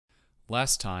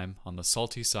Last time on the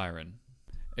Salty Siren,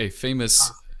 a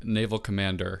famous naval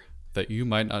commander that you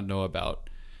might not know about.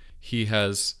 He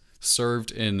has served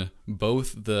in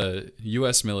both the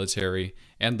US military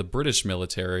and the British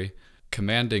military,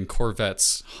 commanding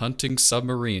corvettes, hunting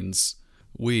submarines.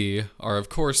 We are, of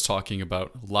course, talking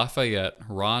about Lafayette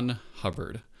Ron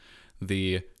Hubbard,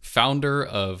 the founder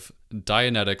of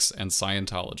Dianetics and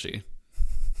Scientology.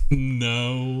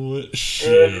 No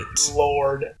shit. Good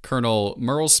Lord. Colonel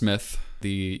Merle Smith,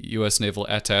 the U.S. Naval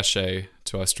Attaché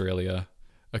to Australia,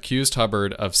 accused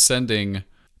Hubbard of sending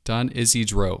Don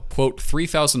Isidro, quote,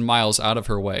 3,000 miles out of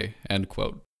her way, end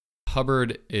quote.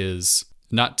 Hubbard is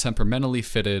not temperamentally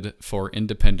fitted for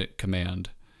independent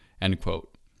command, end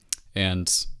quote,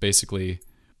 and basically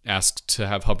asked to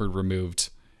have Hubbard removed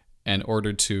and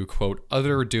ordered to, quote,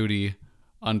 other duty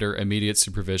under immediate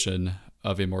supervision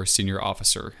of a more senior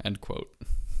officer, end quote.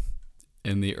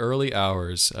 In the early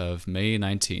hours of May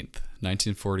 19th,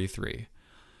 1943,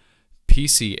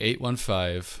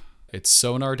 PC-815, its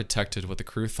sonar detected what the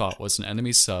crew thought was an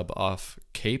enemy sub off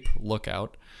Cape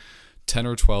Lookout, 10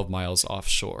 or 12 miles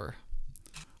offshore.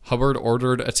 Hubbard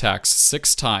ordered attacks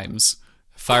 6 times,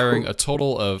 firing a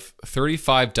total of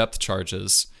 35 depth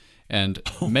charges and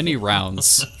many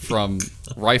rounds from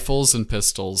rifles and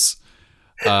pistols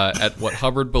at what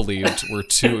Hubbard believed were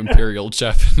 2 Imperial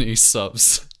Japanese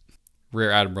subs. Rear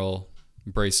Admiral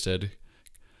Brasted,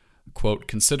 quote,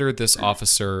 considered this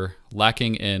officer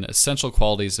lacking in essential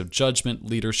qualities of judgment,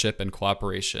 leadership, and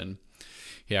cooperation.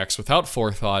 He acts without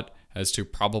forethought as to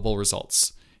probable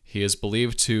results. He is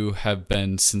believed to have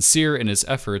been sincere in his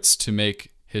efforts to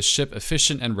make his ship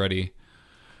efficient and ready,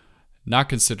 not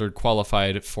considered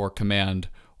qualified for command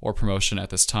or promotion at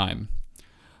this time.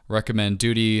 Recommend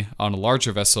duty on a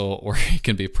larger vessel where he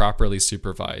can be properly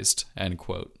supervised, end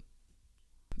quote.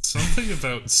 Something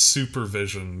about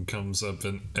supervision comes up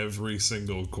in every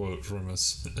single quote from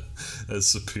us as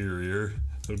superior.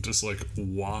 So just like,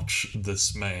 watch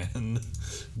this man.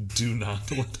 Do not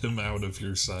let him out of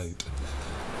your sight.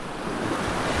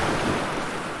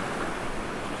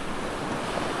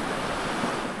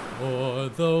 O'er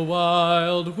the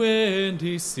wild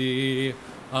windy sea,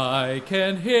 I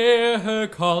can hear her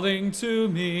calling to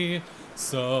me.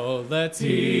 So let's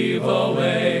heave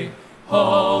away,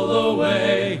 haul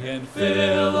away, and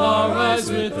fill our eyes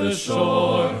with the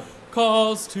shore.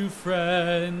 Calls to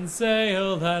friends,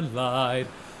 sail and light,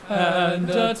 and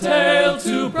a tale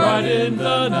to brighten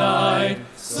the night.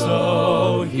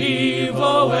 So heave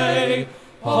away,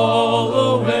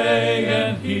 haul away,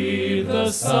 and heed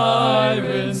the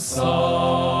siren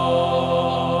song.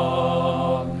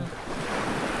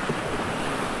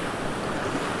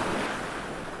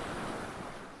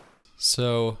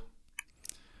 So,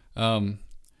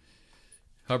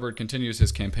 Hubbard continues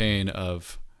his campaign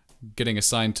of getting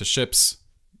assigned to ships,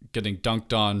 getting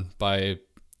dunked on by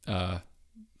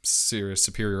serious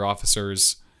superior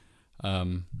officers,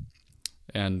 and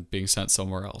being sent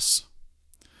somewhere else.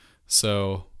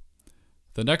 So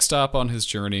the next stop on his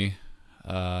journey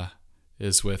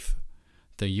is with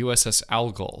the USS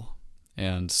Algol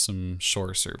and some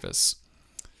shore service.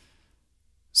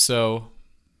 So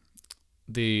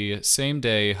the same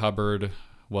day, Hubbard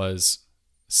was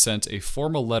sent a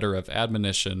formal letter of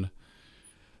admonition,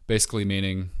 basically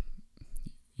meaning,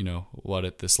 you know,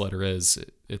 what this letter is.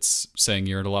 It's saying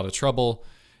you're in a lot of trouble,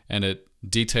 and it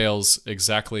details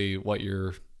exactly what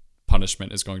your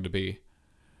punishment is going to be.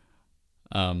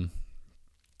 On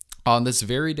this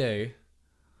very day,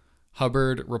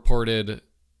 Hubbard reported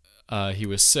he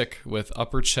was sick with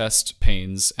upper chest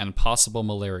pains and possible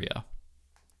malaria.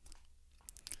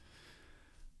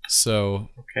 So,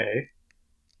 okay.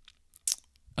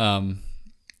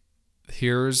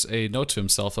 Here's a note to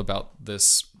himself about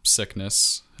this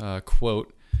sickness.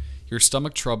 Quote, your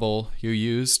stomach trouble you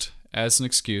used as an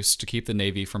excuse to keep the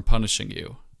Navy from punishing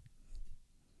you.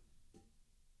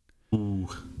 Ooh.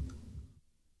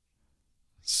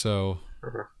 So,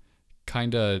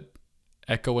 kind of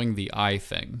echoing the I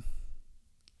thing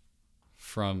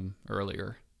from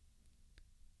earlier.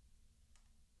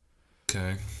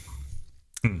 Okay.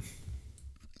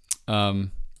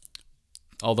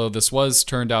 Although this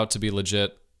turned out to be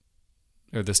legit,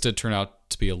 or this did turn out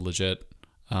to be a legit,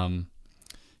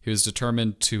 he was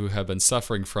determined to have been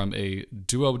suffering from a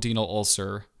duodenal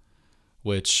ulcer,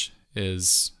 which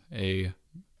is a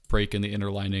break in the inner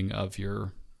lining of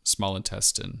your small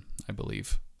intestine, I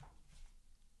believe.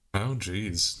 Oh,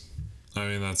 geez. I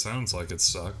mean, that sounds like it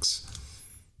sucks.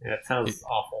 Yeah, it sounds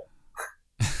awful.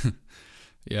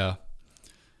 Yeah.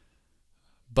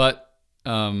 But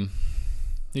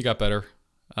he got better.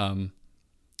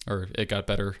 Or it got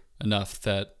better enough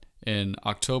that in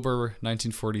October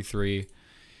 1943,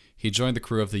 he joined the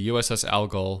crew of the USS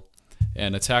Algol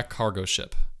and attacked cargo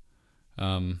ship.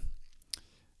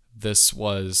 This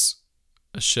was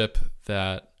a ship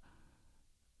that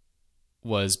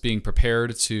was being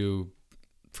prepared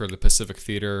for the Pacific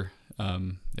Theater.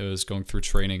 It was going through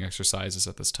training exercises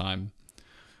at this time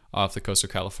off the coast of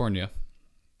California.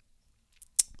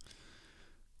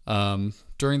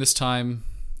 During this time,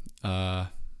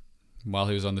 while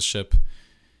he was on the ship,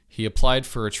 he applied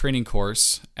for a training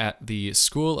course at the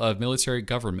School of Military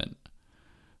Government,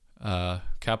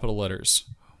 capital letters,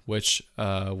 which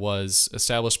was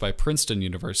established by Princeton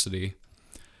University.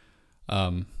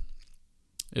 It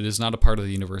is not a part of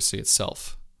the university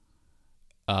itself.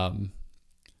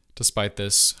 Despite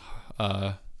this,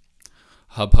 Hubb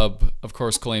Hubb, of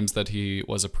course, claims that he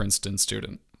was a Princeton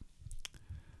student.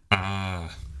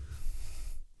 Ah.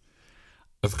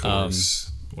 Of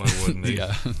course. Why wouldn't he?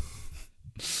 Yeah.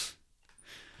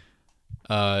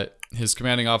 His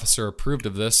commanding officer approved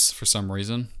of this for some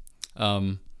reason,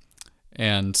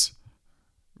 and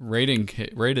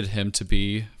rated him to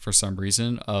be, for some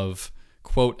reason, of,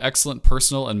 quote, excellent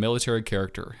personal and military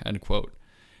character, end quote.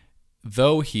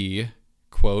 Though he,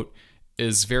 quote,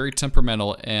 is very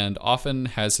temperamental and often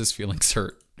has his feelings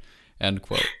hurt, end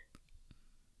quote.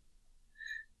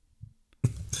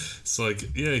 It's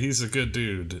like, yeah, he's a good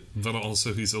dude, but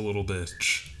also he's a little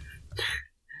bitch.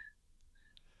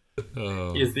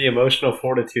 He has the emotional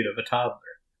fortitude of a toddler.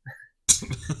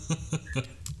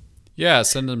 Yeah,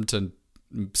 send him to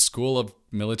School of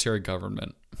Military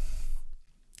Government.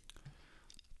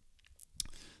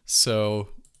 So,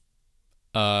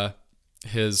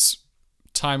 his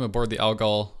time aboard the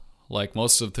Algol, like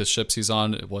most of the ships he's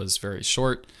on, it was very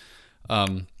short.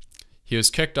 He was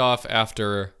kicked off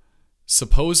after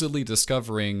supposedly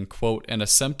discovering, quote, an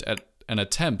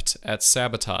attempt at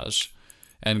sabotage,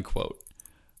 end quote,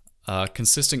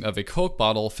 consisting of a Coke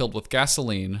bottle filled with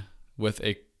gasoline with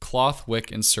a cloth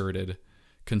wick inserted,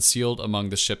 concealed among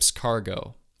the ship's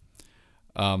cargo.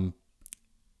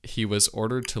 He was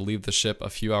ordered to leave the ship a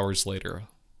few hours later.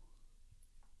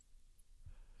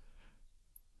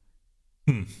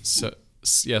 So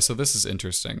this is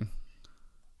interesting.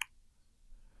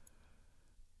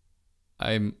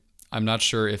 I'm not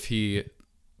sure if he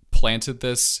planted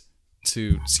this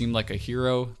to seem like a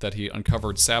hero, that he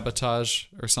uncovered sabotage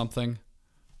or something,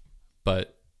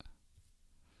 but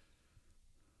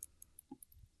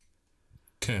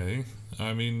okay.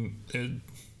 I mean, it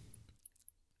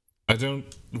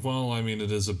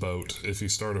is a boat. If you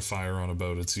start a fire on a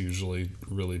boat, it's usually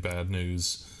really bad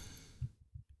news.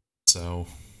 So,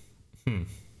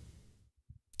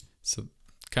 So,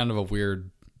 kind of a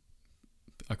weird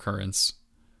occurrence.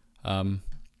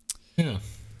 Yeah.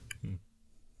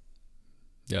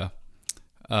 Yeah.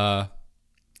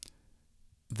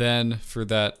 Then for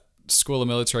that School of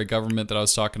Military Government that I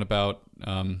was talking about,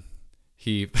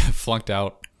 he flunked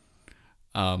out.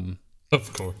 Of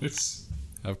course.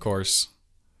 Of course.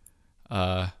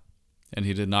 And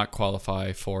he did not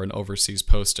qualify for an overseas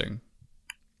posting.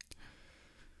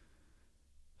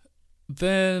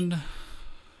 Then,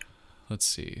 let's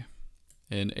see.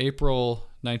 In April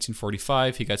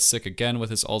 1945, he got sick again with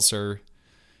his ulcer.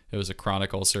 It was a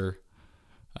chronic ulcer.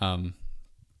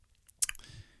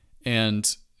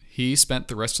 And he spent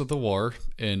the rest of the war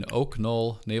in Oak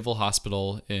Knoll Naval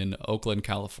Hospital in Oakland,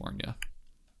 California.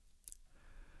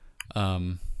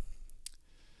 Of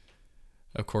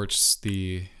course,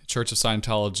 the Church of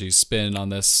Scientology's spin on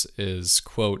this is,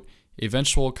 quote,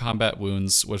 eventual combat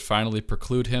wounds would finally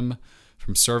preclude him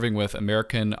from serving with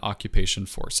American occupation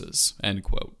forces, end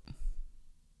quote.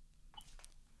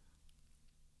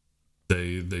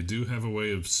 They do have a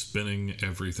way of spinning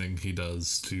everything he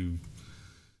does to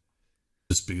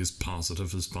just be as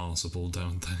positive as possible,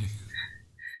 don't they?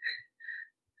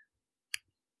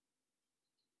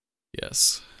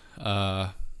 Yes.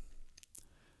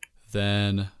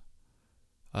 Then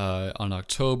on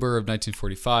October of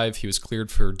 1945, he was cleared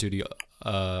for duty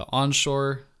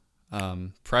onshore,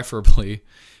 preferably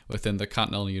within the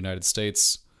continental United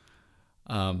States.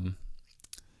 And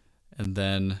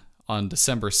then on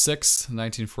December 6th,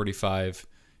 1945,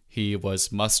 he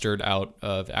was mustered out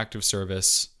of active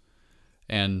service,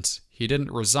 and he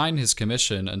didn't resign his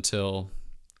commission until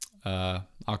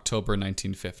October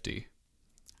 1950.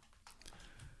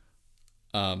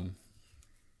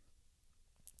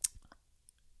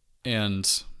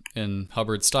 And in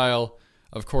Hubbard style,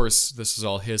 of course, this is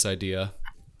all his idea.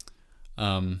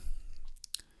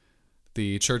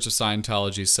 The Church of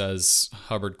Scientology says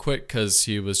Hubbard quit because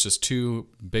he was just too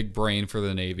big brain for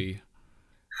the Navy.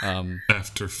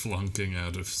 After flunking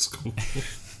out of school.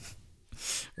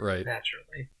 Right.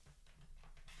 Naturally.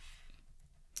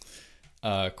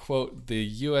 Quote, the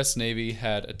U.S. Navy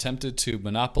had attempted to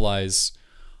monopolize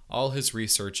all his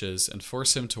researches and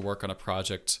force him to work on a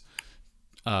project,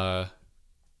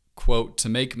 quote, to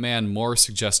make man more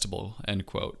suggestible, end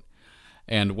quote.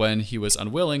 And when he was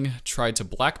unwilling, tried to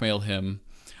blackmail him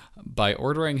by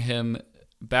ordering him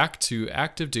back to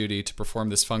active duty to perform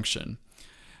this function.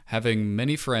 Having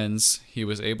many friends, he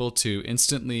was able to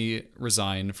instantly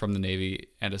resign from the Navy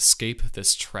and escape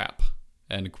this trap,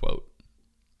 end quote.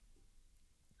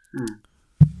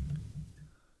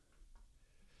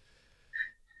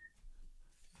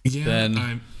 Yeah,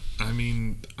 Then, I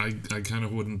mean, I kind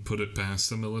of wouldn't put it past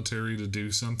the military to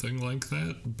do something like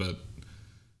that, but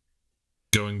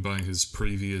going by his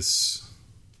previous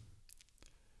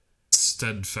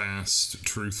steadfast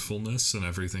truthfulness in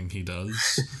everything he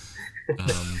does,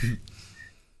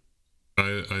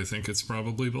 I think it's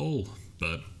probably bull.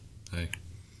 But hey,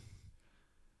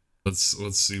 let's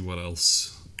see what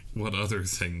other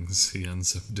things he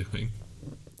ends up doing.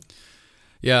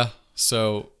 yeah,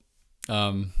 so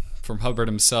from Hubbard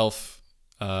himself,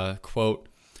 quote,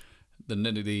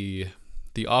 the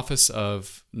Office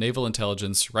of Naval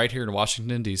Intelligence right here in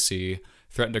Washington, D.C.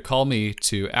 threatened to call me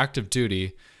to active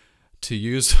duty to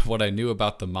use what I knew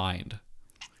about the mind.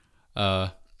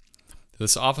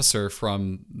 This officer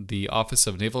from the Office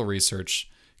of Naval Research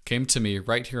came to me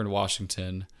right here in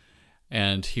Washington,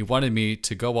 and he wanted me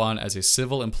to go on as a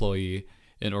civil employee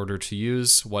in order to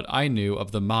use what I knew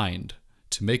of the mind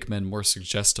to make men more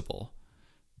suggestible.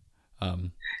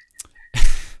 And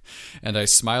I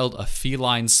smiled a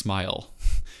feline smile,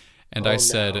 and I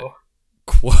said, no.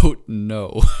 quote,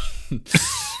 no.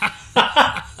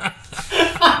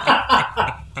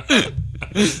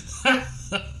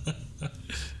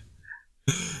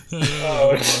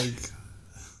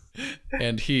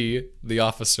 And he, the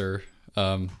officer,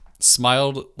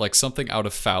 smiled like something out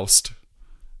of Faust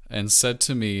and said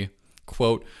to me,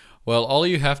 quote, well, all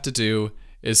you have to do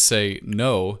is say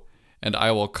no, and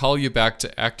I will call you back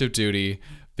to active duty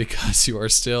because you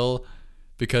still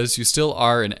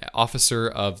are an officer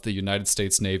of the United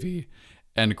States Navy,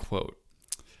 end quote.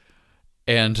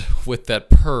 And with that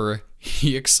purr,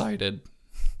 he excited.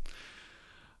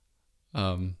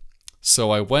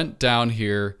 So I went down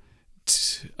here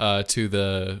to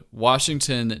the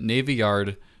Washington Navy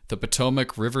Yard, the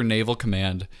Potomac River Naval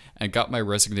Command, and got my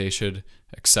resignation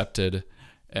accepted,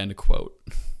 end quote.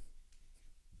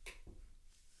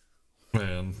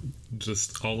 Man,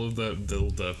 just all of that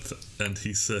build-up, and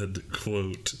he said,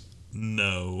 quote,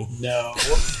 no. No.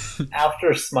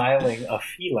 After smiling a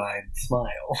feline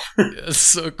smile. It's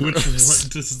so gross.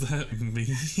 What does that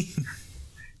mean?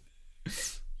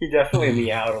 He definitely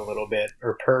meowed a little bit,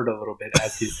 or purred a little bit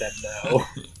as he said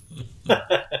no.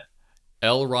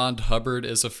 L. Ron Hubbard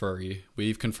is a furry.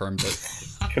 We've confirmed it.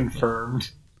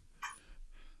 Confirmed.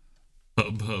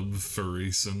 Hubb Hubb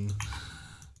Furryson.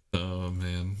 Oh,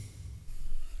 man.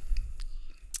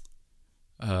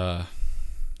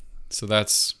 So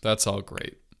that's all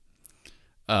great.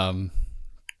 A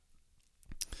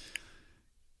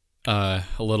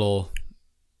little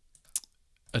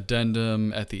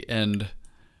addendum at the end.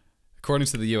 According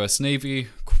to the U.S. Navy,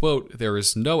 quote, there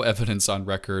is no evidence on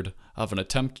record of an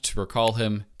attempt to recall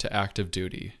him to active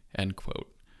duty, end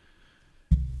quote.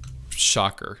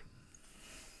 Shocker.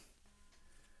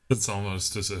 It's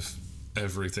almost as if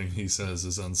everything he says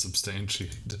is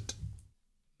unsubstantiated.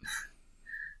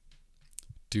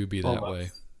 Do be that way.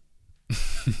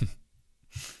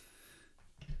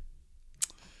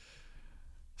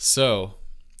 So,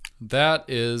 that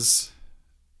is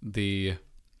the...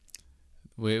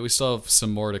 We still have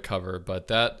some more to cover, but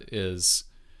that is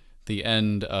the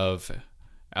end of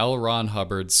L. Ron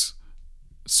Hubbard's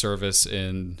service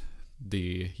in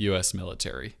the U.S.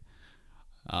 military.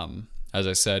 As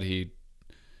I said, he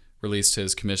released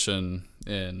his commission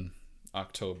in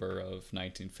October of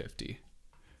 1950.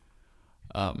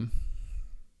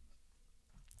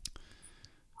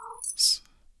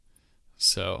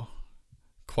 So,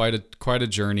 quite a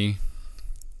journey.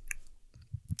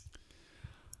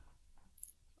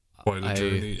 Quite a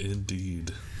journey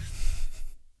indeed.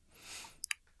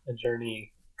 A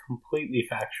journey completely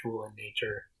factual in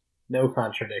nature. No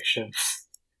contradictions.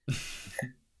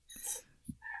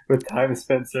 With time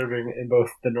spent serving in both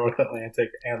the North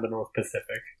Atlantic and the North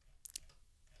Pacific.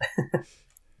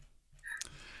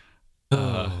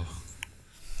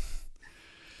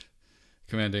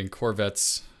 Commanding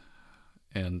corvettes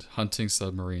and hunting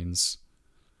submarines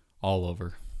all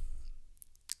over.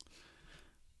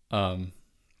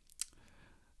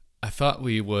 I thought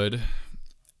we would,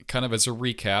 kind of as a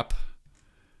recap,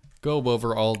 go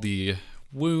over all the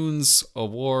wounds,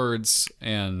 awards,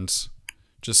 and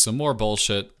just some more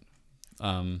bullshit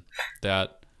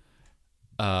that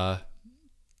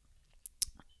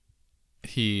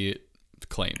he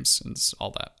claims and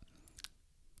all that.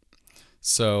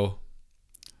 So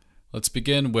let's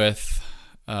begin with,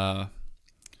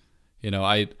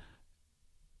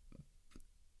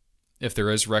 if there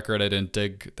is record, I didn't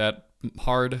dig that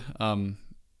hard.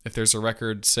 If there's a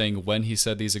record saying when he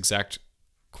said these exact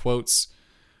quotes,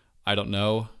 I don't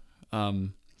know,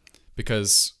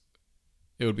 because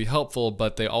it would be helpful,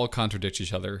 but they all contradict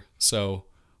each other. So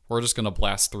we're just going to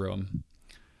blast through them.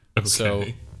 Okay. So,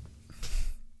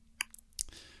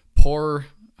 poor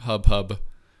Hubb,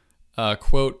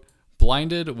 quote,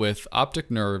 blinded with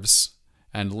optic nerves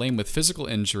and lame with physical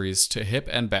injuries to hip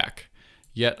and back.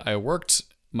 Yet I worked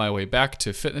my way back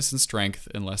to fitness and strength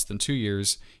in less than 2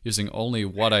 years, using only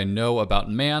what I know about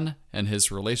man and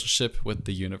his relationship with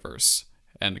the universe.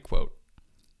 End quote.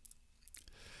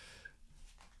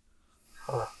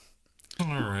 All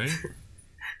right.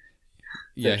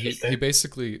 Yeah, he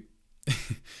basically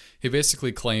he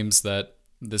basically claims that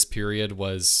this period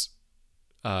was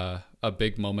a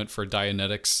big moment for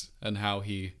Dianetics and how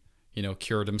he,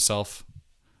 cured himself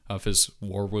of his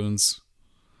war wounds.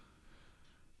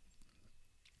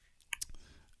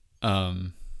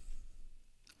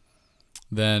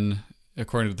 Then,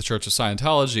 according to the Church of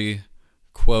Scientology,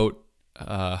 quote,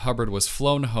 Hubbard was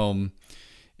flown home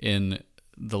in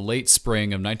the late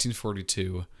spring of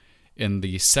 1942 in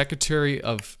the Secretary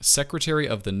of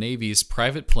the Navy's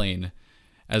private plane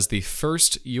as the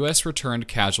first U.S. returned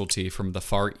casualty from the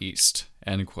Far East,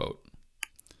 end quote.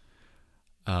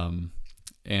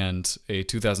 And a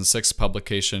 2006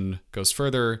 publication goes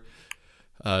further,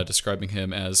 describing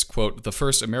him as, quote, the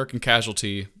first American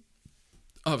casualty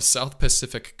of South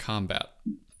Pacific combat.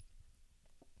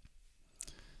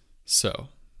 So,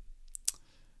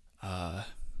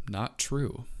 not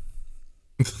true.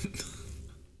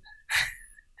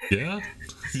 Yeah?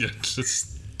 Yeah,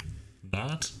 just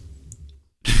not.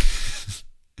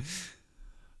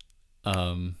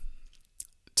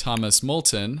 Thomas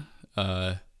Moulton,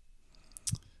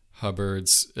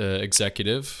 Hubbard's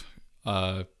executive,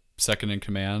 second in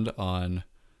command on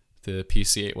the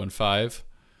PC-815,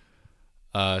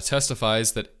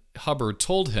 testifies that Hubbard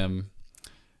told him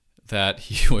that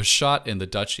he was shot in the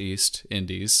Dutch East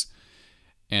Indies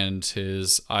and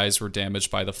his eyes were damaged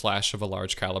by the flash of a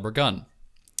large caliber gun.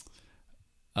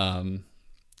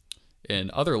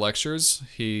 In other lectures,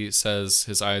 he says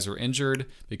his eyes were injured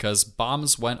because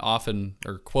bombs went off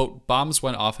quote, bombs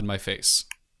went off in my face,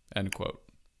 end quote.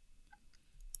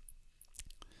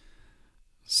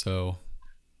 So,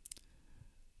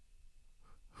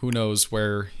 who knows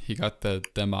where he got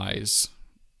them eyes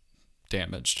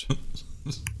damaged.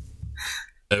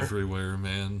 Everywhere,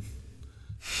 man.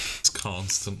 It's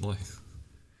constantly.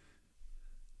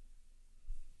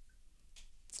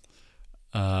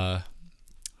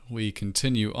 We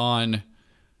continue on.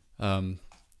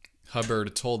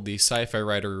 Hubbard told the sci-fi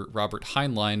writer Robert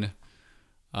Heinlein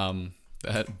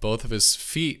that both of his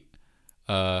feet,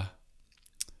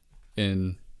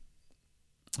 in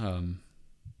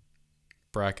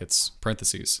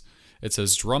parentheses, it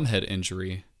says drumhead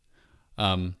injury,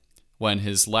 when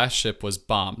his last ship was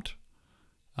bombed.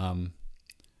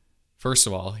 First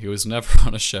of all, he was never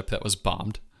on a ship that was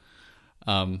bombed.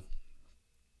 And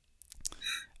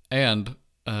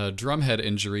drumhead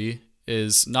injury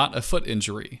is not a foot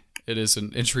injury. It is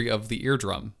an injury of the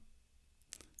eardrum.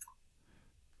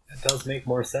 It does make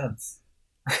more sense.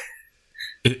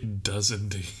 It does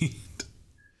indeed.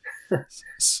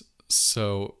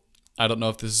 So, I don't know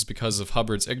if this is because of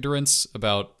Hubbard's ignorance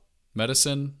about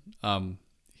medicine.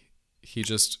 He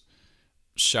just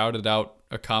shouted out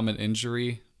a common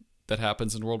injury that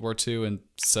happens in World War II and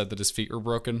said that his feet were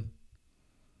broken.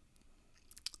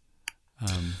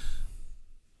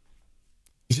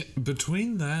 Yeah,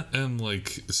 between that and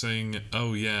like saying,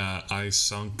 oh yeah, I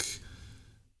sunk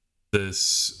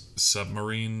this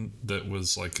submarine that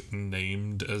was like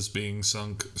named as being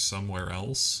sunk somewhere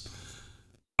else,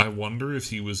 I wonder if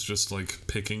he was just like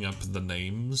picking up the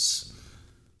names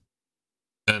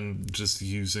and just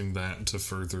using that to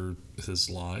further his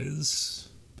lies.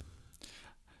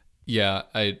 Yeah,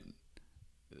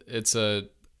 it's a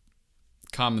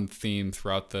common theme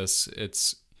throughout this.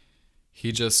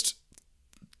 He just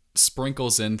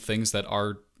sprinkles in things that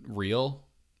are real,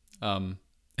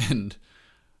 and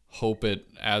hope it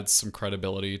adds some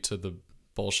credibility to the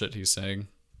bullshit he's saying.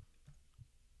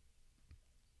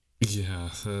 Yeah,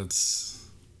 that's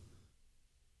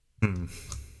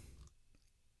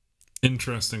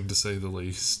interesting to say the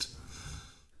least.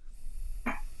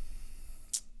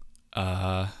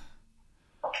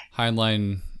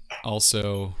 Heinlein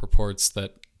also reports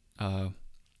that,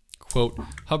 quote,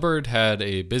 Hubbard had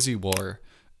a busy war,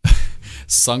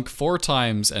 sunk 4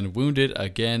 times and wounded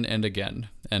again and again,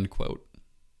 end quote.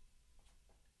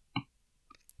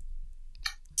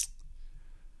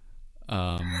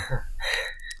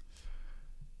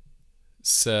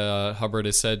 Hubbard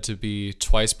is said to be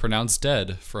twice pronounced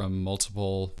dead from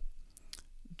multiple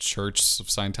Church of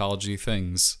Scientology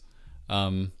things.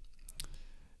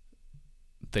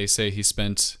 They say he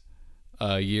spent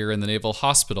a year in the Naval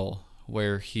Hospital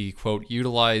where he, quote,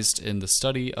 utilized in the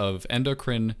study of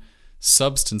endocrine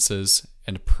substances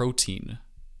and protein,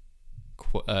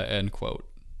 end quote.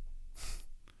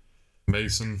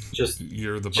 Mason,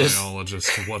 you're the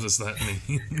biologist. What does that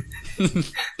mean?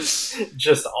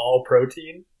 Just all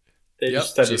protein? They just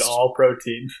studied all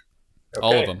protein. Okay.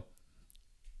 All of them.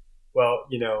 Well,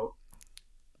 you know,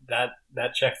 that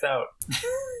checks out.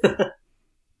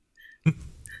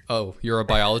 Oh, you're a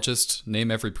biologist?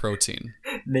 Name every protein.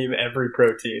 Name every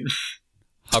protein.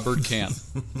 Hubbard can.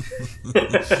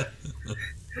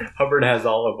 Hubbard has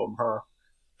all of them, huh?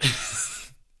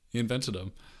 He invented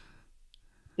them.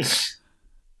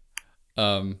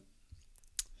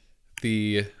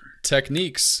 The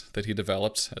techniques that he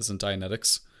developed, as in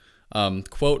Dianetics,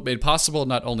 quote, made possible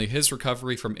not only his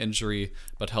recovery from injury,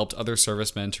 but helped other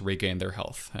servicemen to regain their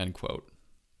health, end quote.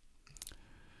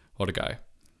 What a guy.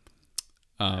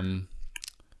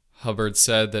 Hubbard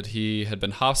said that he had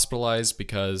been hospitalized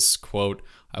because, quote,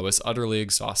 I was utterly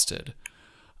exhausted.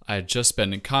 I had just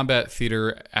been in combat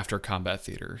theater after combat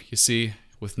theater. You see,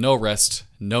 with no rest,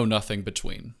 no nothing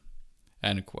between,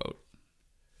 end quote.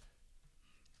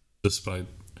 Despite...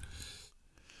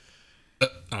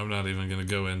 I'm not even going to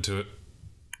go into it.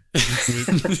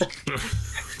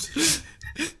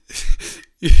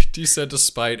 You said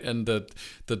despite, and the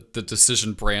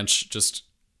decision branch just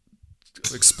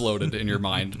exploded in your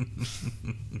mind.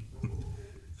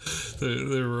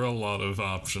 There were a lot of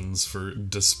options for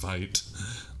despite.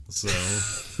 So...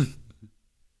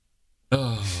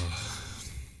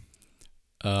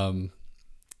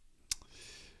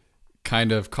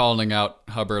 kind of calling out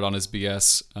Hubbard on his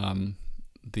BS.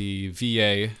 The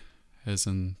VA, as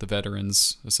in the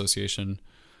Veterans Association,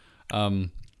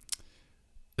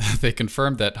 they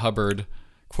confirmed that Hubbard,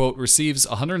 quote, receives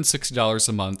 $160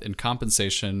 a month in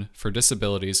compensation for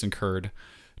disabilities incurred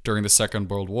during the Second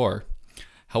World War.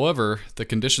 However, the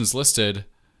conditions listed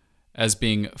as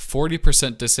being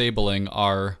 40% disabling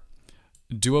are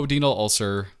duodenal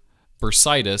ulcer,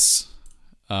 bursitis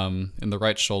in the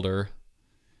right shoulder,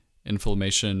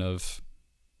 inflammation of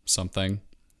something,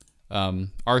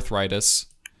 arthritis,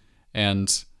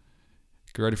 and,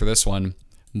 get ready for this one,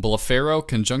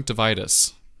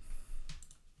 blepharoconjunctivitis.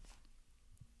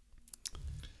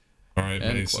 All right,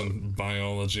 Mason,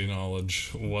 biology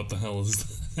knowledge. What the hell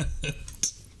is that?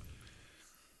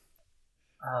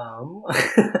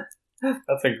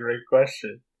 That's a great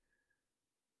question.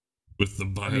 With the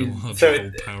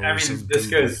biological powers of this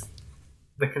Google. goes...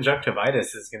 The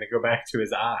conjunctivitis is going to go back to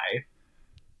his eye.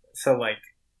 So, like,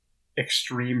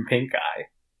 extreme pink eye.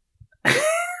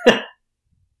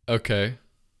 Okay.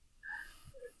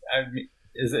 I mean,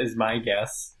 is my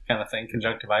guess, kind of thing.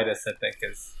 Conjunctivitis, I think,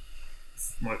 is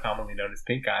more commonly known as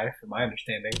pink eye, from my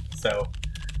understanding. So,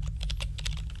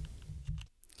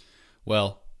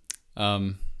 well,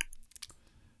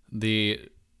 the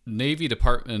Navy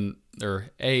Department,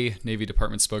 or a Navy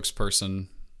Department spokesperson,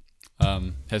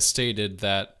 has stated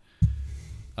that,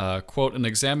 quote, an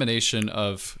examination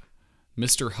of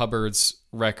Mr. Hubbard's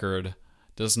record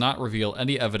does not reveal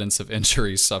any evidence of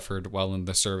injuries suffered while in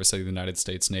the service of the United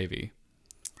States Navy.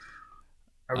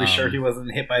 Are we sure he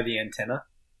wasn't hit by the antenna?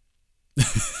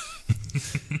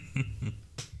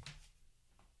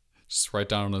 Just right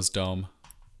down on his dome.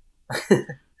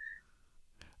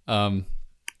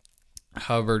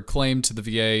 Hubbard claimed to the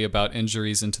VA about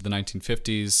injuries into the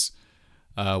 1950s,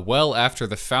 well after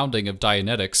the founding of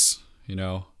Dianetics, you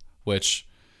know, which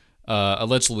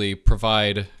allegedly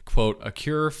provide, quote, a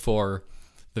cure for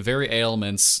the very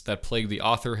ailments that plagued the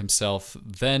author himself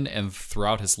then and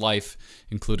throughout his life,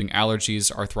 including allergies,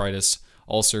 arthritis,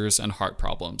 ulcers, and heart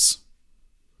problems.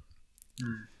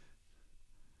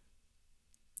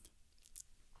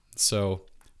 So,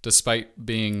 despite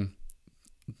being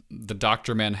the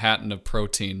Dr. Manhattan of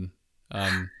protein,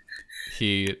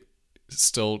 he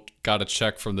still got a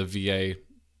check from the VA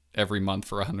every month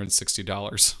for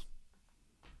 $160.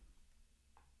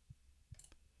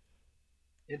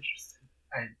 Interesting.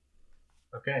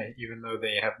 Okay, even though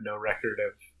they have no record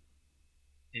of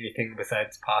anything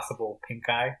besides possible pink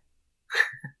eye.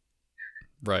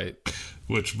 Right.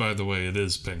 Which, by the way, it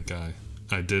is pink eye.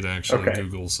 I did actually Okay.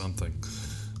 Google something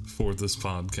for this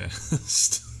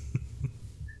podcast.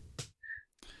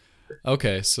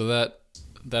 Okay, so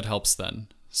that helps then.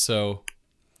 So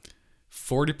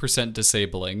 40%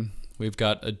 disabling. We've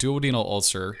got a duodenal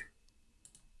ulcer,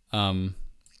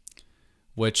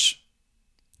 which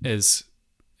it's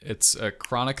a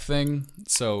chronic thing.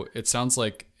 So it sounds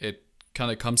like it kind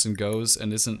of comes and goes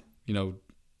and isn't,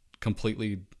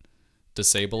 completely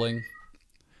disabling.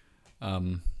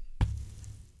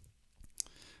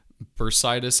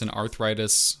 Bursitis and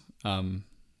arthritis,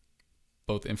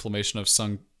 both inflammation of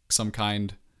some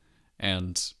kind,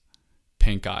 and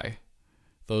pink eye.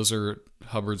 Those are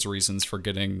Hubbard's reasons for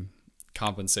getting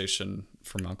compensation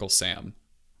from Uncle Sam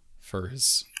for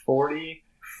his 40%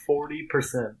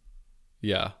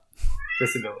 yeah.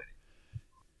 disability.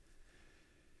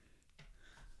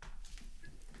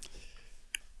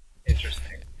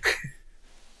 Interesting.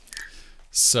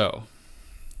 So,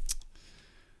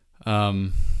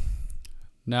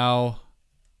 now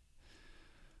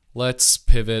let's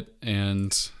pivot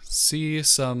and see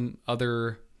some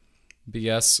other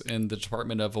BS in the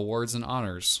Department of Awards and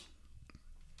Honors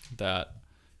that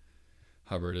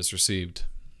Hubbard has received.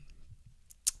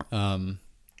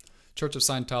 Church of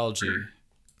Scientology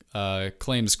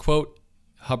claims, quote,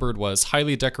 Hubbard was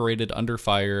highly decorated under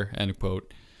fire, end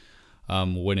quote,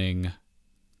 winning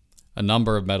a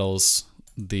number of medals.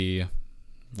 The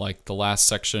last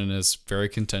section is very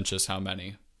contentious how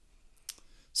many.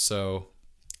 So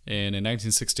in a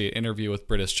 1968 interview with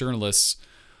British journalists,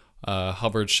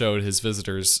 Hubbard showed his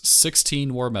visitors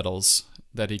 16 war medals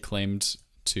that he claimed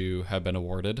to have been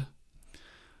awarded.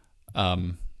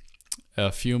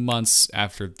 A few months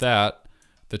after that,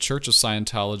 the Church of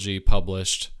Scientology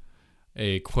published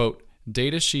a, quote,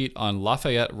 data sheet on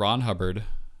Lafayette Ron Hubbard,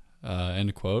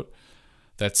 end quote,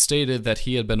 that stated that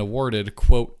he had been awarded,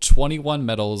 quote, 21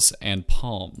 medals and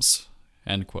palms,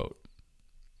 end quote.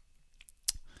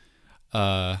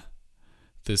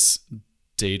 This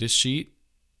data sheet,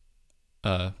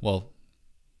 well,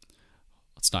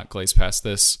 let's not glaze past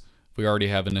this. We already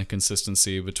have an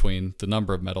inconsistency between the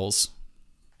number of medals.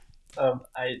 To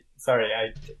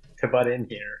butt in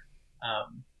here.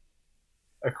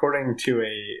 According to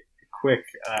a quick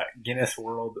Guinness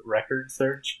World Record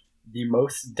search, the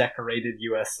most decorated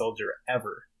U.S. soldier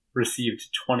ever received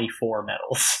 24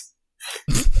 medals,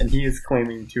 and he is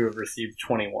claiming to have received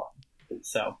 21.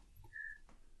 So,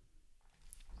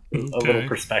 Okay. a little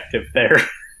perspective there.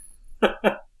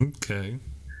 Okay.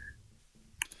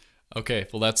 Okay,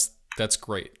 well that's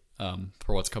great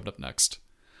for what's coming up next.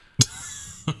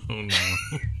 Oh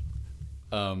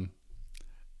no.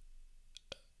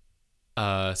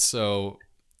 So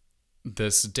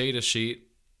this data sheet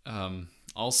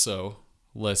also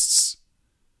lists,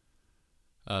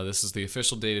 this is the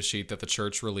official data sheet that the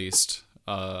church released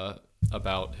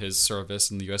about his service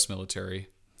in the U.S. military.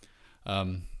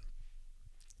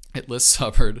 It lists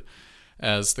Hubbard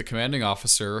as the commanding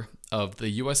officer of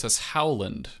the USS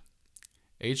Howland,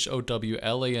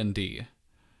 Howland.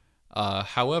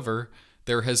 However,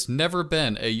 there has never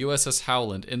been a USS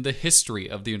Howland in the history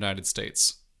of the United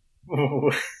States.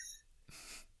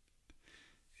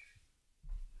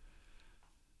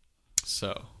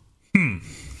 So.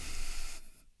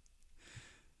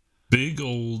 Big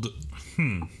old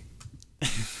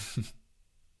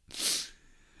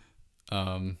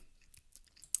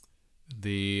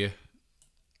The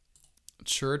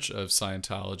Church of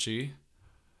Scientology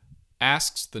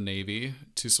asked the Navy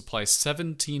to supply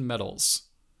 17 medals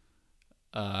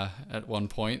at one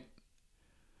point,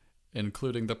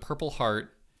 including the Purple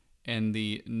Heart and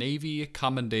the Navy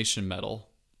Commendation Medal.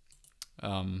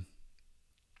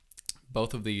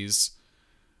 Both of these,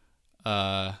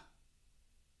 or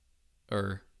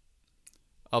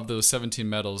of those 17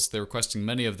 medals, they're requesting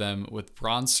many of them with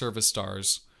bronze service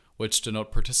stars, which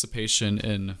denote participation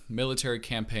in military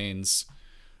campaigns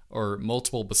or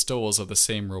multiple bestowals of the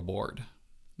same reward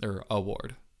or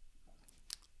award.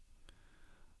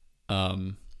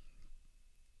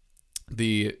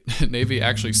 The Navy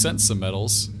actually sent some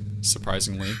medals,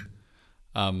 surprisingly.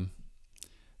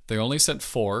 They only sent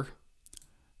 4,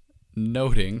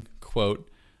 noting, quote,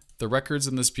 the records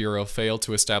in this bureau fail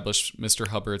to establish Mr.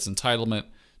 Hubbard's entitlement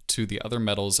to the other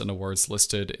medals and awards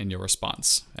listed in your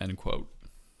response, end quote.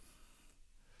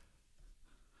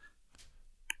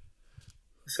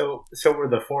 So were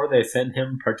the 4 they sent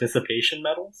him participation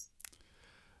medals?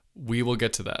 We will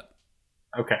get to that.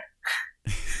 Okay.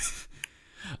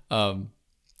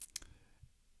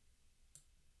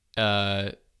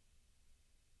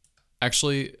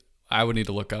 Actually, I would need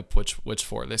to look up which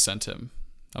 4 they sent him.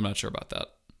 I'm not sure about that.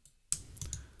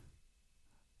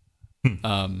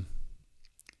 Well,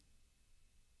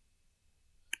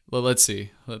 let's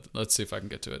see. Let's see if I can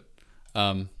get to it.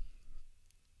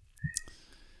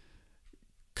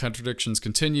 Contradictions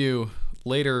continue.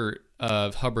 Later,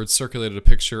 Hubbard circulated a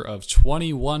picture of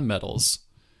 21 medals.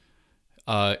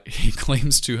 He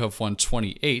claims to have won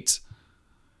 28.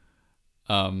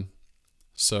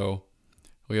 So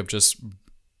we have just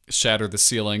shattered the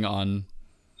ceiling on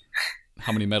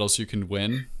how many medals you can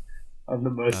win. I'm the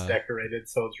most decorated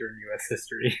soldier in U.S.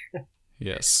 history.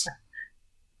 Yes.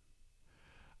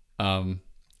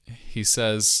 He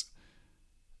says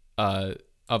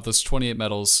of those 28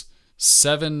 medals,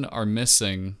 7 are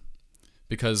missing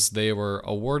because they were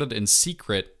awarded in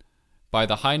secret by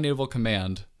the High Naval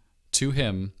Command to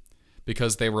him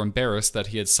because they were embarrassed that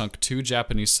he had sunk 2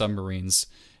 Japanese submarines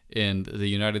in the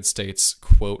United States,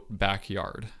 quote,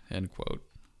 backyard, end quote.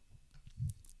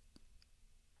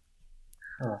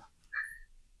 Huh.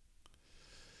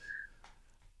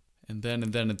 And then, a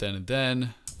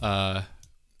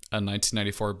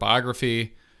 1994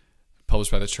 biography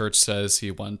published by the church says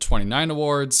he won 29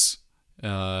 awards.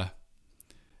 In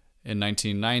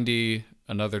 1990,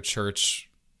 another church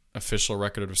official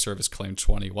record of service claimed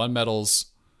 21 medals.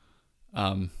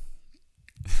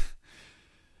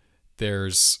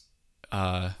 There's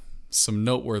some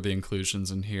noteworthy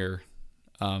inclusions in here.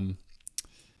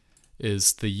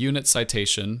 Is the unit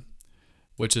citation,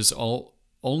 which is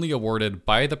only awarded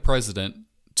by the president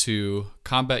to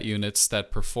combat units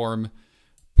that perform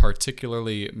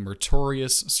particularly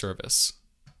meritorious service.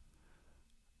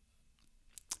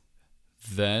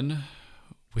 Then,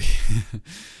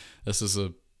 this is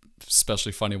a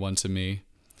especially funny one to me,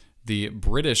 the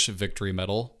British Victory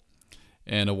Medal,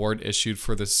 an award issued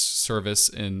for this service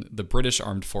in the British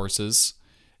Armed Forces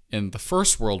in the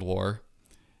First World War,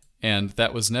 and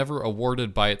that was never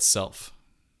awarded by itself.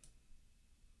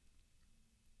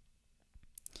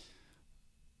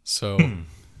 So,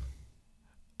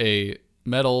 a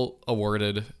medal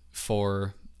awarded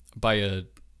by a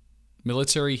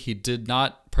military he did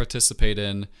not participate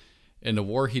in a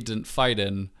war he didn't fight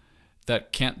in,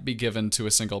 that can't be given to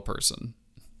a single person.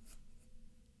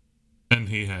 And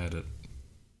he had it.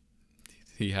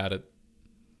 He had it.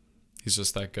 He's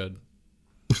just that good.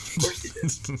 Of course he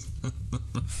did.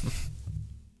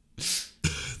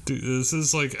 Dude, this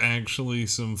is like actually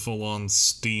some full-on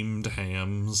steamed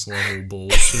hams level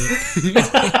bullshit.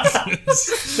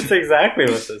 That's exactly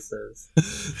what this is.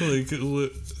 Like,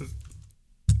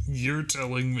 you're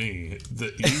telling me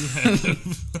that you have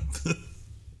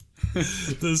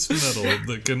this medal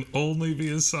that can only be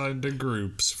assigned to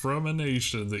groups from a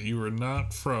nation that you are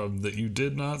not from, that you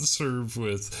did not serve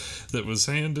with, that was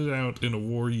handed out in a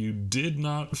war you did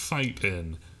not fight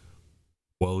in.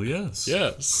 Well, yes.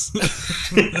 Yes.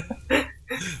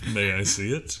 May I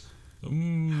see it?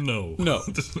 No. No.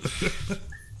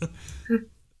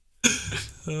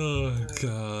 Oh,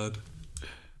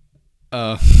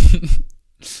 God.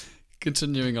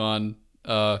 Continuing on,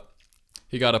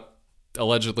 he got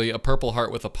allegedly a Purple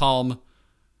Heart with a palm,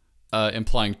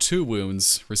 implying 2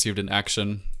 wounds received in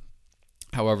action.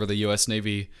 However, the U.S.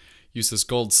 Navy uses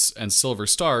gold and silver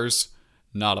stars,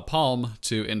 not a palm,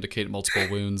 to indicate multiple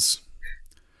wounds.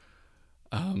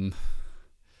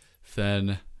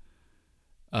 Then,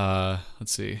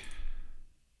 let's see.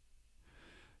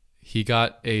 He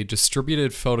got a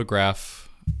distributed photograph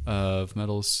of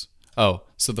medals. Oh,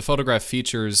 so the photograph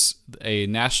features a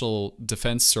National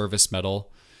Defense Service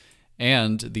medal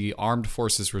and the Armed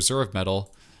Forces Reserve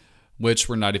medal, which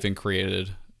were not even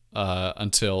created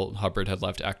until Hubbard had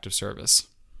left active service.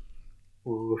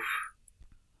 Oof.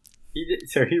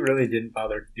 So he really didn't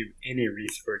bother to do any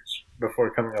research before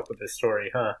coming up with this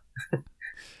story, huh?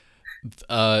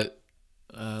 Let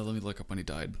me look up when he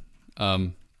died.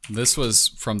 This was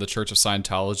from the Church of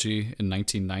Scientology in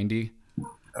 1990.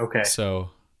 Okay.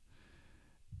 So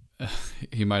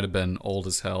he might have been old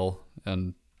as hell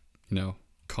and,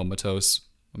 comatose.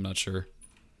 I'm not sure.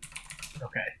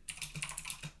 Okay.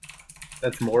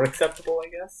 That's more acceptable, I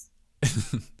guess?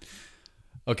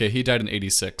 Okay, he died in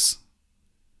 86.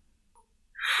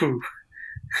 Whew.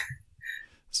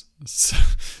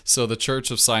 So the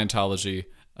Church of Scientology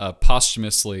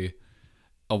posthumously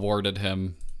awarded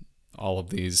him all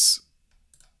of these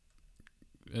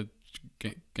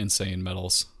insane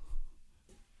medals.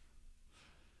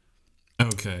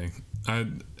 Okay,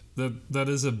 that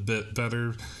is a bit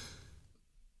better,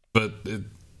 but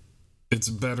it's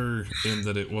better in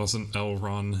that it wasn't L.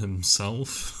 Ron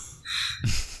himself.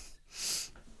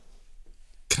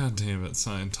 God damn it,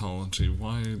 Scientology!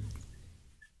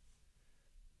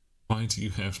 Why do you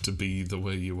have to be the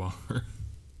way you are?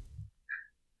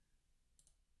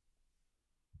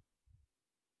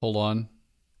 Hold on.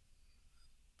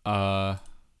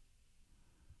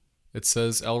 It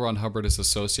says L. Ron Hubbard is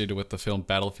associated with the film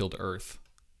Battlefield Earth.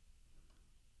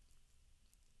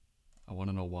 I want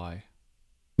to know why.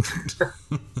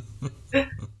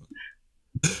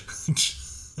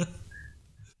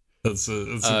 That's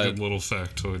a good little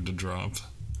factoid to drop.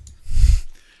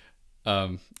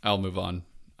 I'll move on.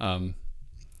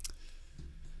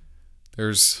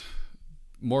 There's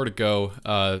more to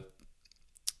go.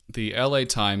 The LA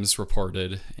Times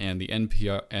reported, and the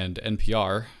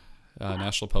NPR,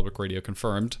 National Public Radio,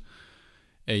 confirmed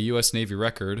a U.S. Navy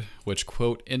record, which,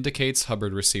 quote, indicates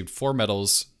Hubbard received 4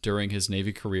 medals during his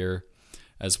Navy career,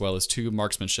 as well as 2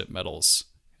 marksmanship medals,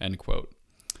 end quote,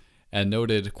 and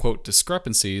noted, quote,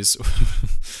 discrepancies,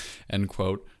 end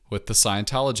quote, with the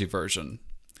Scientology version.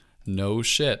 No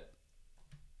shit.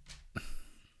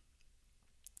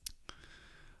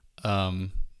 The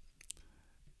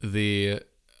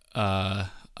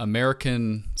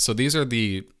American... So these are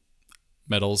the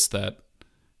medals that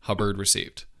Hubbard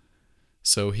received.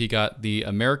 So he got the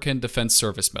American Defense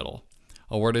Service Medal,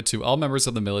 awarded to all members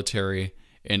of the military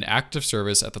in active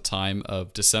service at the time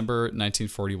of December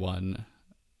 1941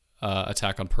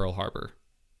 attack on Pearl Harbor.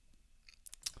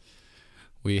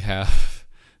 We have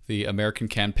the American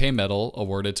Campaign Medal,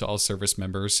 awarded to all service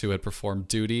members who had performed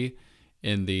duty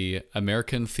in the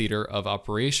American Theater of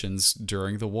Operations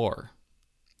during the war.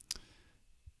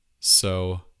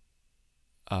 So,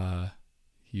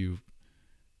 you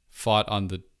fought on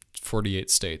the 48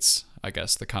 states, I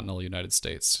guess, the continental United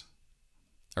States.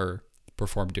 Or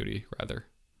performed duty, rather.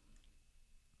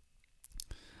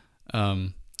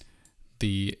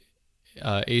 The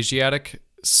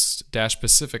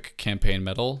Asiatic-Pacific Campaign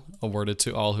Medal, awarded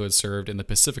to all who had served in the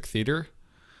Pacific Theater.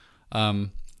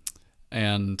 And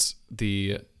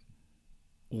the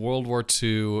World War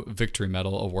II Victory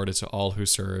Medal, awarded to all who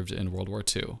served in World War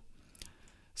II.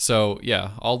 So,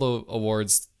 yeah, all the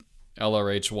awards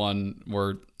LRH won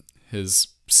were his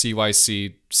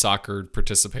CYC soccer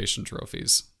participation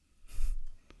trophies.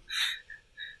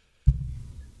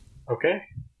 Okay.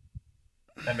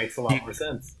 That makes a lot more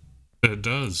sense. It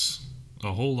does.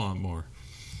 A whole lot more.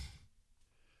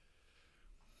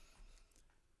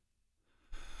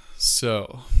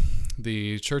 So,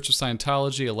 the Church of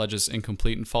Scientology alleges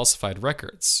incomplete and falsified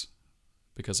records,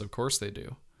 because of course they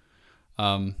do.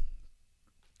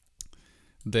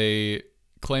 They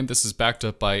claim this is backed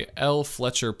up by L.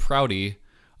 Fletcher Prouty,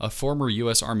 a former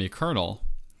U.S. Army colonel,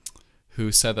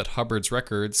 who said that Hubbard's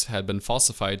records had been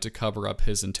falsified to cover up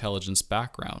his intelligence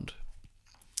background.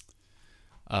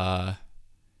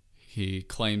 He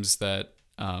claims that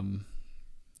Hubbard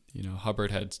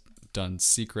had done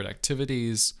secret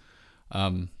activities.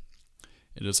 It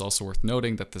is also worth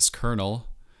noting that this colonel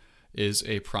is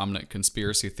a prominent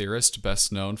conspiracy theorist,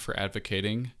 best known for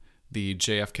advocating the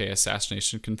JFK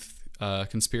assassination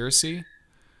conspiracy.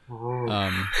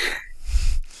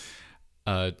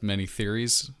 Many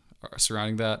theories are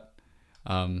surrounding that.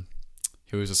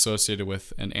 He was associated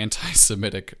with an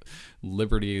anti-Semitic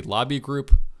liberty lobby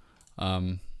group.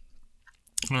 All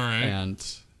right. And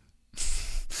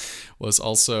was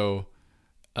also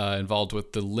involved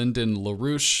with the Lyndon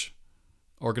LaRouche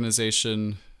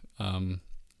organization.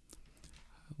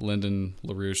 Lyndon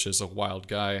LaRouche is a wild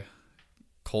guy.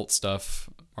 Cult stuff,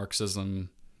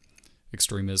 Marxism,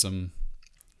 extremism.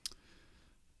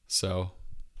 So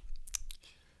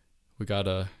we got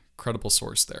a credible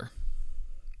source there.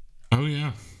 Oh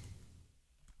yeah.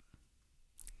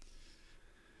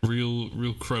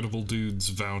 Real credible dudes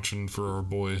vouching for our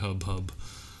boy Hubb Hubb.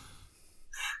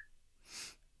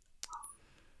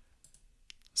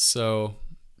 So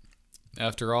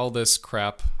after all this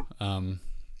crap,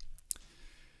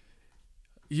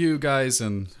 you guys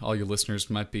and all your listeners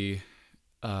might be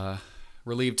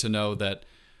relieved to know that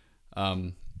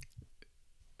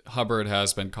Hubbard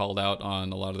has been called out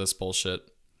on a lot of this bullshit.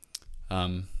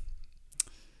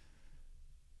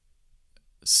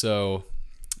 So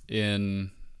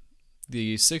in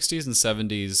the 60s and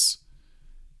 70s,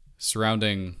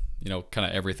 surrounding, kind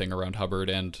of everything around Hubbard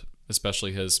and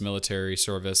especially his military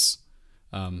service,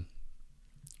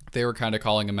 they were kind of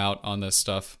calling him out on this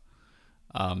stuff.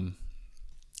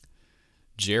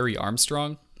 Jerry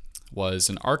Armstrong was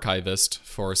an archivist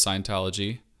for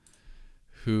Scientology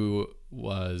who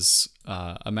was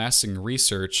amassing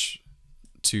research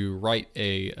to write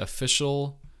a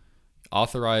official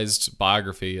authorized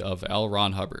biography of L.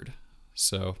 Ron Hubbard.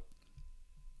 So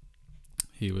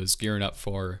he was gearing up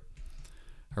for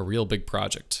a real big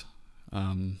project.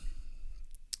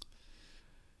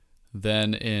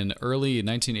 Then in early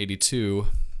 1982,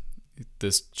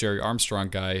 this Jerry Armstrong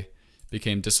guy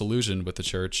became disillusioned with the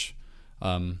church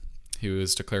He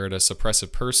was declared a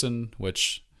suppressive person,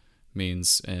 which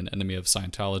means an enemy of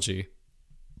Scientology.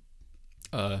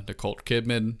 Nicole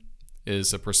Kidman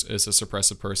is a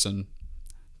suppressive person,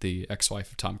 the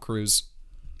ex-wife of Tom Cruise.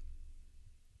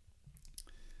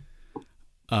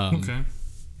 Okay.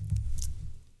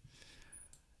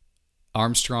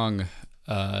 Armstrong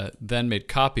then made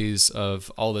copies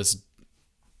of all this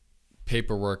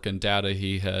paperwork and data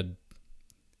he had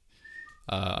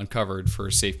uncovered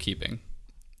for safekeeping.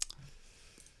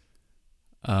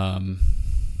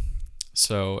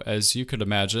 So, as you could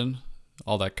imagine,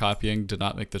 all that copying did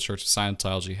not make the Church of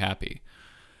Scientology happy.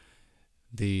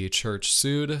 The church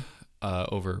sued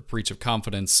over breach of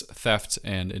confidence, theft,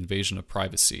 and invasion of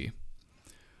privacy.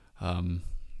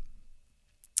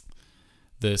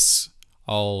 This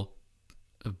all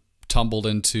tumbled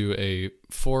into a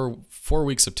four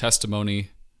weeks of testimony,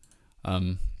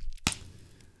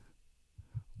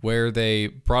 where they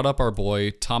brought up our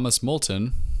boy Thomas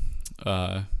Moulton,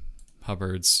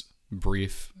 Hubbard's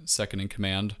brief second in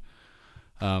command.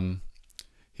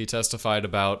 He testified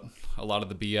about a lot of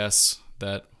the BS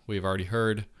that we've already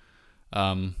heard.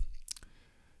 And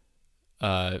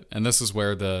this is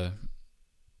where the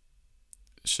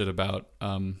shit about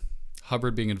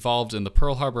Hubbard being involved in the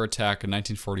Pearl Harbor attack in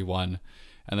 1941,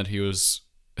 and that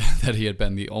he had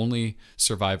been the only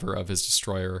survivor of his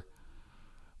destroyer,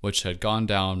 which had gone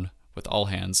down with all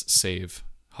hands save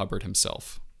Hubbard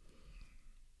himself.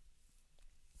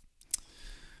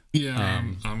 Yeah,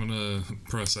 I'm gonna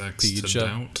press X to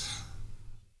doubt.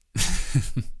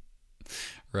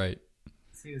 Right.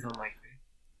 Seems unlikely.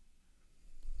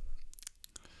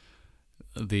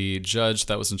 The judge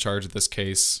that was in charge of this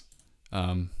case,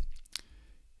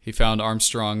 he found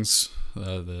Armstrong's,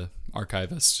 the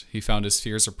archivist, he found his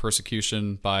fears of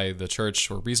persecution by the church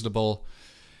were reasonable,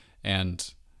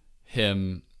 and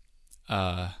him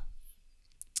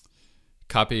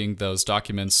copying those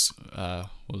documents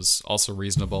was also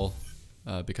reasonable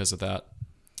because of that.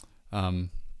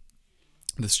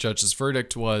 This judge's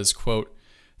verdict was, quote,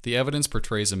 "The evidence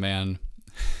portrays a man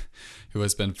who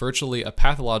has been virtually a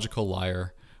pathological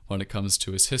liar when it comes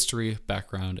to his history,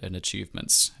 background, and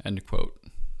achievements," end quote.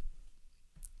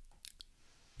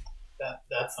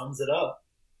 That sums it up.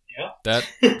 Yeah. That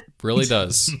really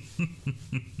does.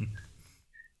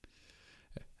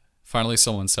 Finally,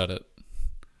 someone said it.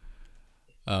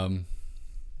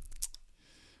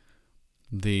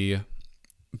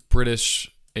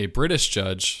 A British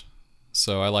judge,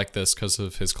 so I like this because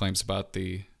of his claims about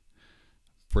the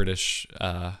British,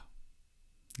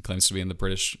 he claims to be in the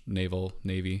British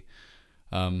Navy.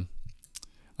 A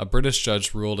British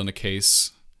judge ruled in a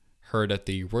case heard at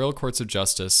the Royal Courts of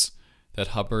Justice that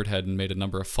Hubbard had made a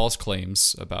number of false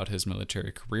claims about his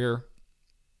military career.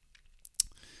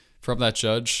 From that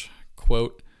judge,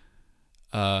 quote,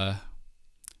 that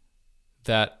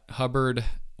Hubbard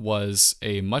was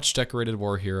a much decorated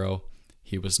war hero.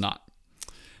 He was not.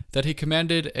 That he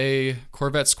commanded a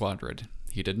corvette squadron.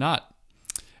 He did not.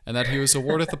 And that he was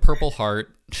awarded the Purple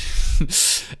Heart,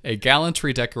 a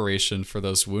gallantry decoration for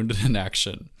those wounded in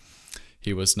action.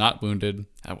 He was not wounded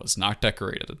and was not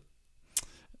decorated.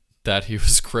 That he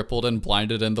was crippled and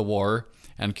blinded in the war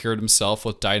and cured himself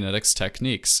with Dianetics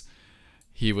techniques.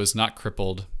 He was not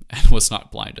crippled and was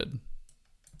not blinded.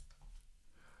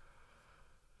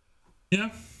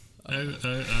 Yeah,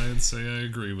 I'd say I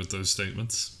agree with those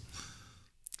statements.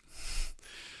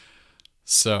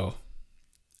 So,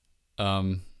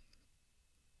 I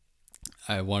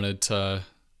wanted to,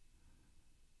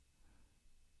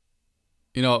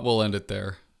 you know what, we'll end it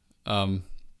there.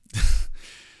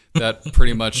 That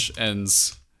pretty much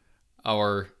ends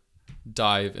our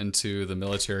dive into the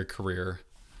military career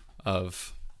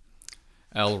of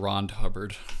L. Ron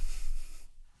Hubbard.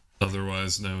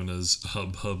 Otherwise known as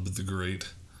Hubb Hubb the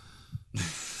Great.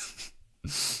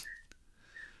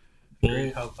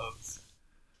 Great Hubb Hubbs.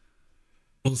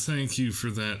 Well, thank you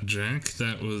for that, Jack.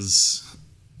 That was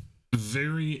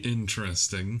very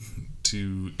interesting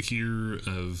to hear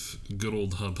of good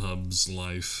old Hubb Hubb's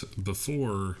life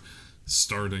before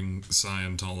starting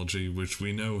Scientology, which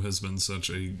we know has been such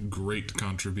a great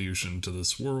contribution to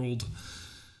this world.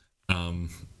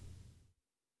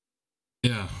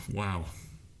 Yeah, wow.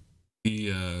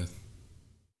 He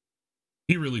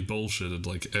really bullshitted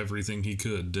like everything he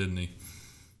could, didn't he?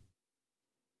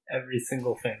 Every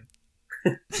single thing.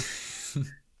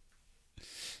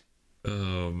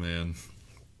 Oh, man.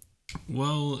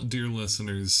 Well, dear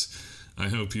listeners, I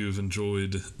hope you have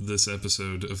enjoyed this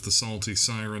episode of The Salty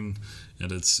Siren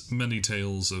and its many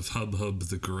tales of Hubb Hubb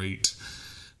the Great.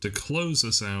 to close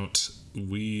us out,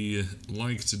 we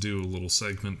like to do a little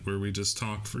segment where we just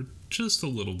talk for just a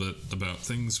little bit about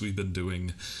things we've been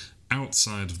doing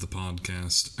outside of the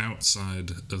podcast,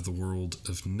 outside of the world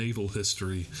of naval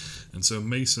history. And so,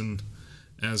 Mason,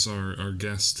 as our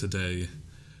guest today,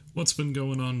 what's been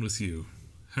going on with you?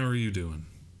 How are you doing?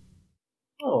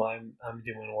 Oh, I'm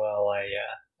doing well.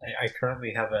 I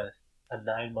currently have a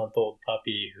 9-month-old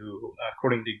puppy who,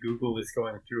 according to Google, is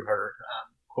going through her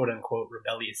quote-unquote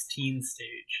rebellious teen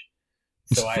stage.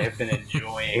 So I have been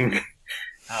enjoying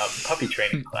puppy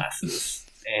training classes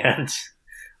and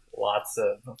lots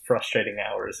of frustrating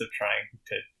hours of trying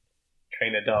to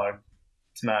train a dog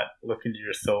to not look into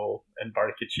your soul and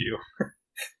bark at you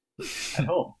at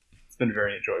home. It's been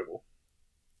very enjoyable.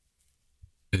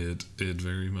 It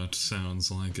very much sounds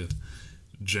like it.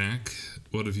 Jack,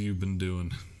 what have you been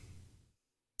doing?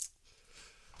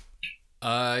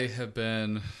 I have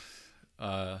been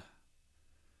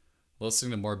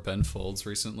listening to more Ben Folds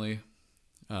recently.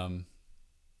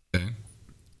 Okay.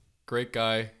 Great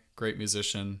guy, great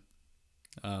musician.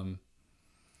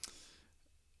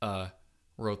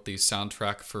 Wrote the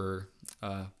soundtrack for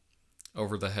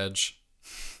Over the Hedge.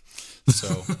 So,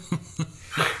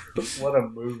 what a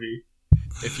movie!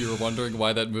 If you were wondering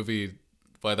why that movie's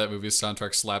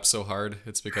soundtrack slaps so hard,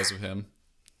 it's because of him.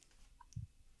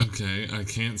 Okay, I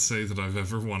can't say that I've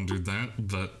ever wondered that,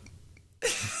 but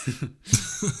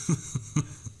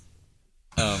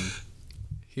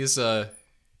he's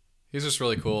just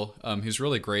really cool. He's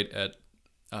really great at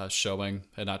showing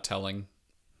and not telling,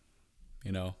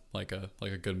 like a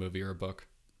good movie or a book.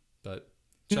 But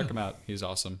check him out. He's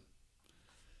awesome.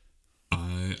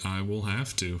 I will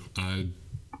have to. I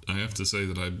have to say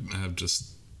that I have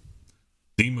just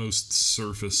the most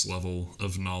surface level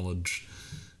of knowledge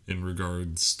in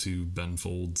regards to Ben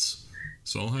Folds.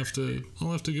 So I'll have to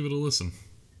give it a listen.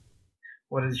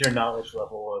 What is your knowledge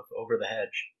level of Over the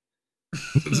Hedge?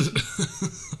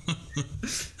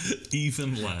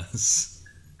 Even less.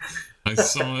 I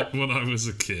saw it when I was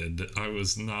a kid. I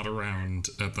was not around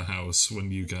at the house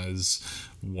when you guys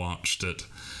watched it.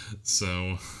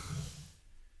 So,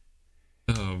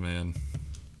 oh man.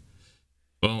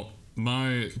 Well,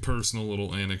 my personal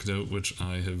little anecdote, which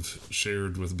I have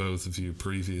shared with both of you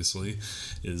previously,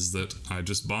 is that I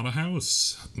just bought a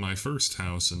house. My first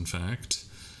house, in fact.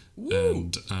 Woo.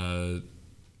 And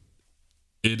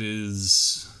it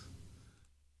is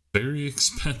very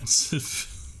expensive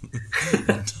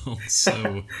and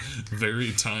also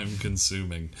very time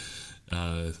consuming.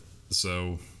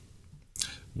 So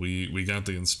we got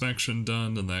the inspection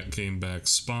done and that came back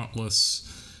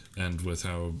spotless. And with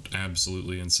how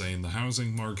absolutely insane the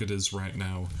housing market is right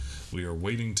now, we are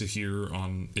waiting to hear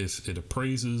on if it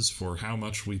appraises for how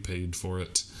much we paid for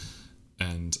it.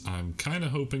 And I'm kind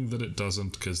of hoping that it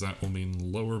doesn't, because that will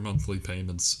mean lower monthly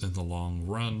payments in the long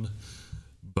run.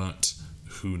 But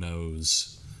who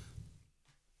knows?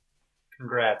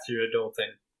 Congrats, you're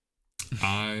adulting.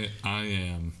 I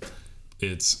am.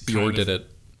 It's Yor did it.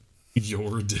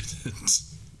 Yor did it.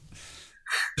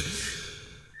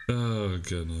 Oh,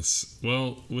 goodness.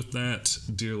 Well, with that,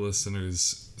 dear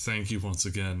listeners, thank you once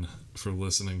again for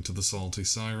listening to The Salty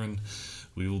Siren.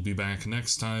 We will be back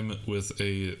next time with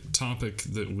a topic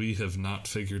that we have not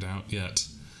figured out yet.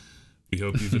 We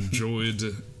hope you've enjoyed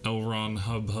Elron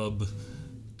Hubb Hubb,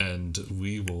 and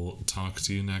we will talk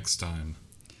to you next time.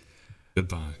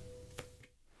 Goodbye.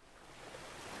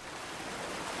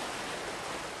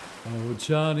 Oh,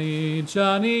 Johnny,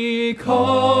 Johnny,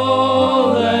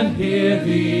 call and hear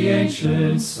the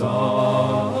ancient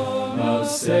song of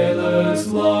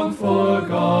sailors long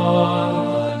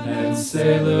forgone and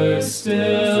sailors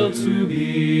still to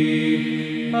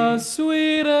be. A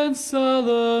sweet and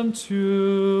solemn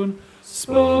tune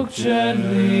spoke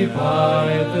gently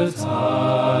by the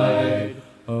tide.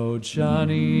 Oh,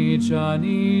 Johnny,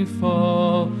 Johnny,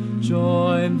 fall,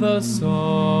 join the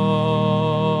song.